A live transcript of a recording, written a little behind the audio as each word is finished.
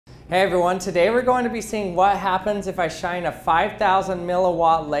Hey everyone, today we're going to be seeing what happens if I shine a 5,000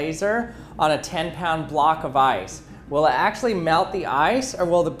 milliwatt laser on a 10-pound block of ice. Will it actually melt the ice, or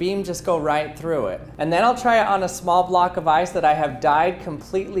will the beam just go right through it? And then I'll try it on a small block of ice that I have dyed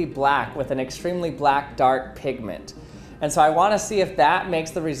completely black with an extremely black dark pigment. And so I want to see if that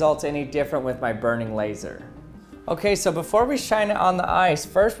makes the results any different with my burning laser. Okay, so before we shine it on the ice,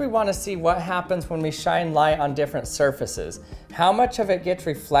 first we want to see what happens when we shine light on different surfaces. How much of it gets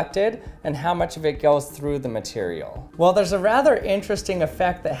reflected and how much of it goes through the material. Well, there's a rather interesting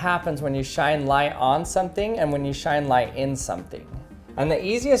effect that happens when you shine light on something and when you shine light in something. And the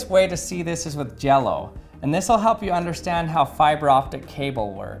easiest way to see this is with jello. And this will help you understand how fiber optic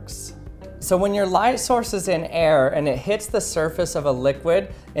cable works. So when your light source is in air and it hits the surface of a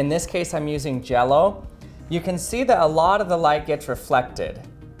liquid, in this case I'm using jello, you can see that a lot of the light gets reflected.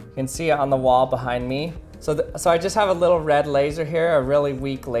 You can see it on the wall behind me. So I just have a little red laser here, a really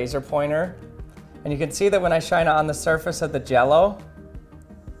weak laser pointer. And you can see that when I shine it on the surface of the jello,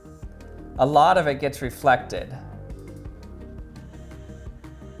 a lot of it gets reflected.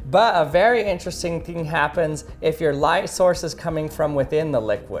 But a very interesting thing happens if your light source is coming from within the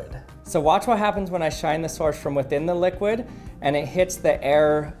liquid. So watch what happens when I shine the source from within the liquid and it hits the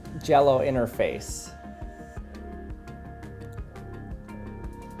air jello interface.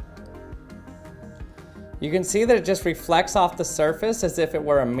 You can see that it just reflects off the surface as if it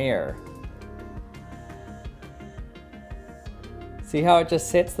were a mirror. See how it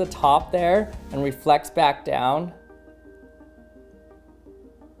just hits the top there and reflects back down?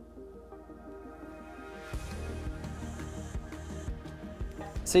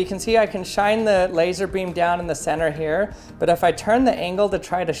 So you can see I can shine the laser beam down in the center here, but if I turn the angle to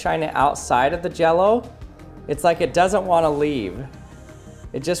try to shine it outside of the jello, it's like it doesn't want to leave.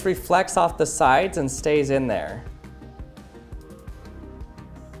 It just reflects off the sides and stays in there.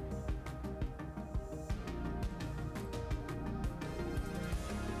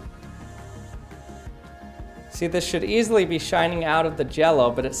 See, this should easily be shining out of the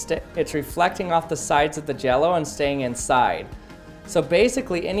jello, but it's reflecting off the sides of the jello and staying inside. So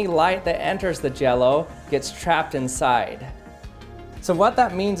basically any light that enters the jello gets trapped inside. So what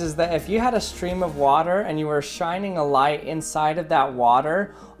that means is that if you had a stream of water and you were shining a light inside of that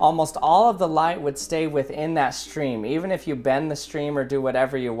water, almost all of the light would stay within that stream. Even if you bend the stream or do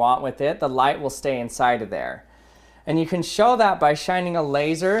whatever you want with it, the light will stay inside of there. And you can show that by shining a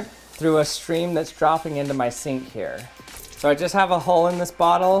laser through a stream that's dropping into my sink here. So I just have a hole in this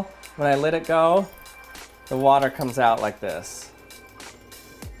bottle. When I let it go, the water comes out like this.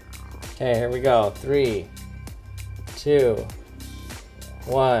 Okay, here we go. 3, 2,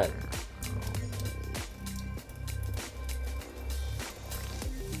 1.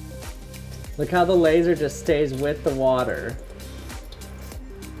 Look how the laser just stays with the water.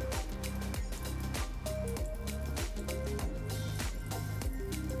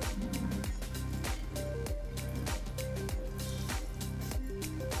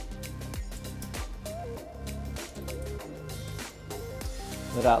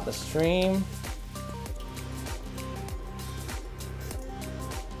 Let out the stream.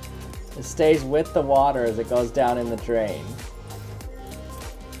 It stays with the water as it goes down in the drain.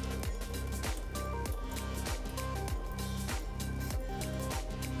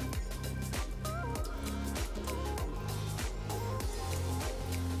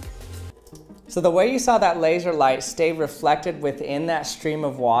 So the way you saw that laser light stay reflected within that stream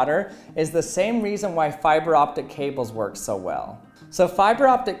of water is the same reason why fiber optic cables work so well. So fiber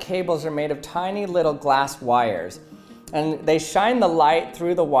optic cables are made of tiny little glass wires. And they shine the light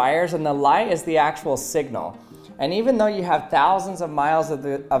through the wires, and the light is the actual signal. And even though you have thousands of miles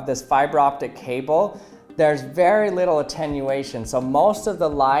of this fiber optic cable, there's very little attenuation. So most of the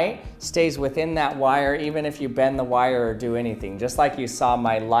light stays within that wire, even if you bend the wire or do anything, just like you saw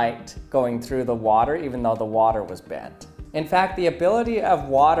my light going through the water, even though the water was bent. In fact, the ability of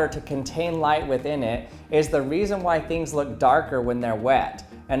water to contain light within it is the reason why things look darker when they're wet,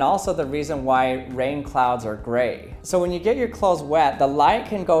 and also the reason why rain clouds are gray. So when you get your clothes wet, the light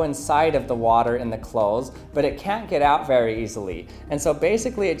can go inside of the water in the clothes, but it can't get out very easily. And so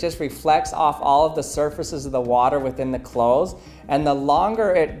basically it just reflects off all of the surfaces of the water within the clothes, and the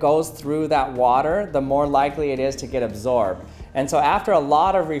longer it goes through that water, the more likely it is to get absorbed. And so after a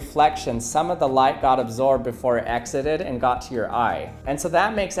lot of reflection, some of the light got absorbed before it exited and got to your eye. And so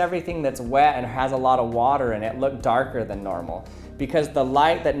that makes everything that's wet and has a lot of water in it look darker than normal, because the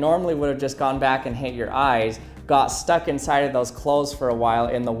light that normally would have just gone back and hit your eyes got stuck inside of those clothes for a while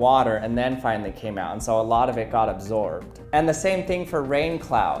in the water and then finally came out. And so a lot of it got absorbed. And the same thing for rain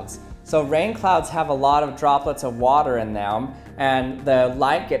clouds. So rain clouds have a lot of droplets of water in them, and the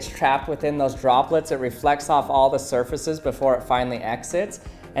light gets trapped within those droplets. It reflects off all the surfaces before it finally exits.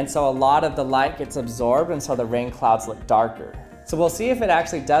 And so a lot of the light gets absorbed, and so the rain clouds look darker. So we'll see if it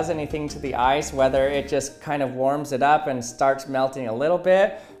actually does anything to the ice, whether it just kind of warms it up and starts melting a little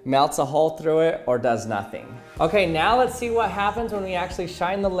bit, melts a hole through it, or does nothing. Okay, now let's see what happens when we actually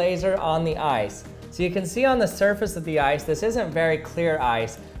shine the laser on the ice. So you can see on the surface of the ice, this isn't very clear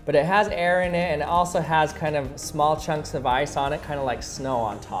ice, but it has air in it, and it also has kind of small chunks of ice on it, kind of like snow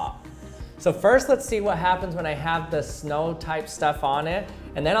on top. So first, let's see what happens when I have the snow type stuff on it,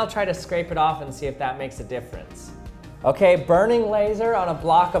 and then I'll try to scrape it off and see if that makes a difference. Okay, burning laser on a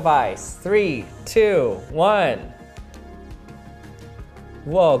block of ice. 3, 2, 1.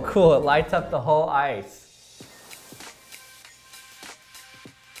 Whoa, cool, it lights up the whole ice.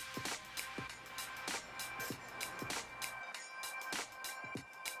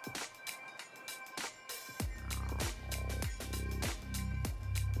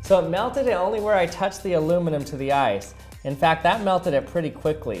 So it melted it only where I touched the aluminum to the ice. In fact, that melted it pretty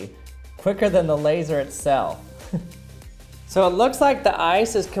quickly, quicker than the laser itself. So it looks like the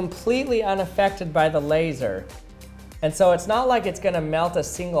ice is completely unaffected by the laser. And so it's not like it's gonna melt a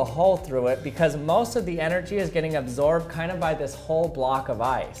single hole through it, because most of the energy is getting absorbed kind of by this whole block of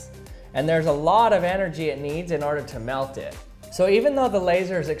ice. And there's a lot of energy it needs in order to melt it. So even though the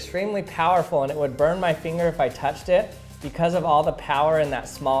laser is extremely powerful and it would burn my finger if I touched it, because of all the power in that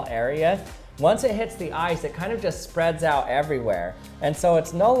small area, once it hits the ice, it kind of just spreads out everywhere. And so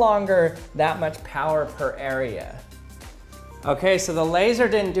it's no longer that much power per area. Okay, so the laser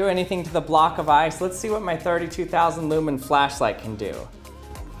didn't do anything to the block of ice. Let's see what my 32,000 lumen flashlight can do.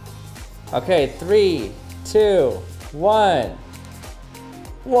 Okay, 3, 2, 1.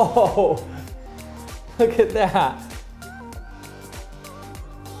 Whoa, look at that.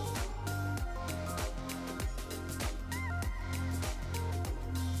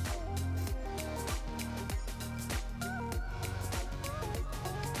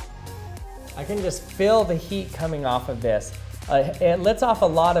 I can just feel the heat coming off of this. It lets off a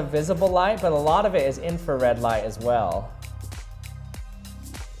lot of visible light, but a lot of it is infrared light as well.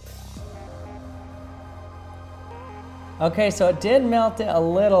 Okay, so it did melt it a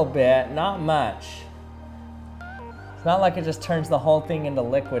little bit, not much. It's not like it just turns the whole thing into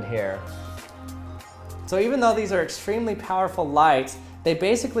liquid here. So even though these are extremely powerful lights, they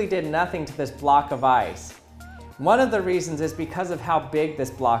basically did nothing to this block of ice. One of the reasons is because of how big this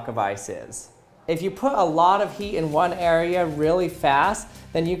block of ice is. If you put a lot of heat in one area really fast,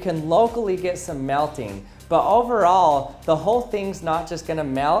 then you can locally get some melting. But overall, the whole thing's not just gonna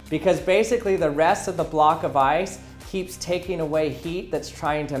melt, because basically the rest of the block of ice keeps taking away heat that's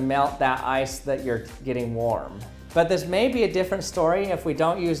trying to melt that ice that you're getting warm. But this may be a different story if we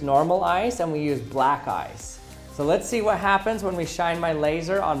don't use normal ice and we use black ice. So let's see what happens when we shine my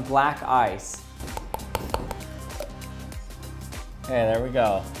laser on black ice. Okay, there we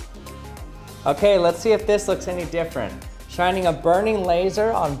go. Okay, let's see if this looks any different. Shining a burning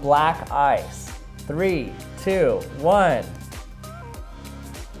laser on black ice. 3, 2, 1.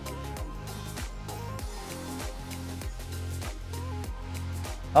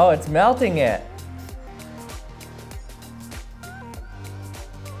 Oh, it's melting it.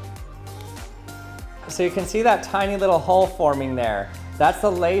 So you can see that tiny little hole forming there. That's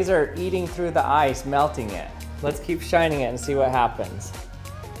the laser eating through the ice, melting it. Let's keep shining it and see what happens.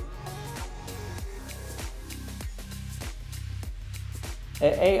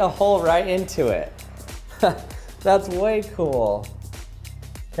 It ate a hole right into it. That's way cool.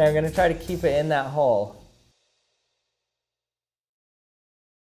 Okay, I'm gonna try to keep it in that hole.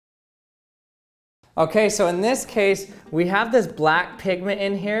 Okay, so in this case, we have this black pigment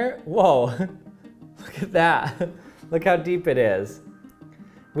in here. Whoa, look at that. Look how deep it is.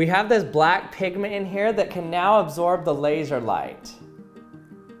 We have this black pigment in here that can now absorb the laser light.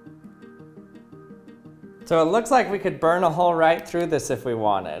 So it looks like we could burn a hole right through this if we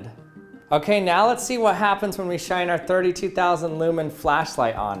wanted. Okay, now let's see what happens when we shine our 32,000 lumen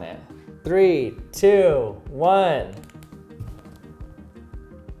flashlight on it. 3, 2, 1.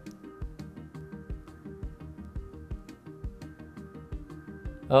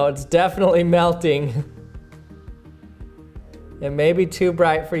 Oh, it's definitely melting. It may be too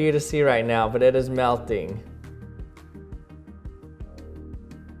bright for you to see right now, but it is melting.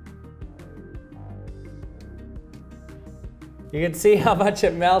 You can see how much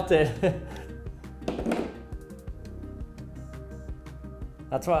it melted.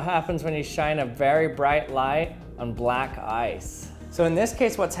 That's what happens when you shine a very bright light on black ice. So in this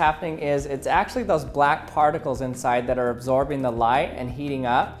case, what's happening is it's actually those black particles inside that are absorbing the light and heating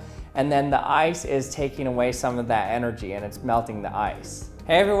up. and then the ice is taking away some of that energy and it's melting the ice.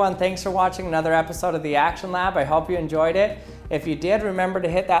 Hey everyone, thanks for watching another episode of the Action Lab. I hope you enjoyed it. If you did, remember to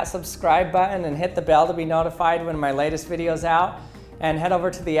hit that subscribe button and hit the bell to be notified when my latest video's out. And head over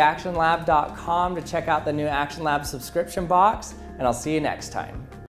to theactionlab.com to check out the new Action Lab subscription box, and I'll see you next time.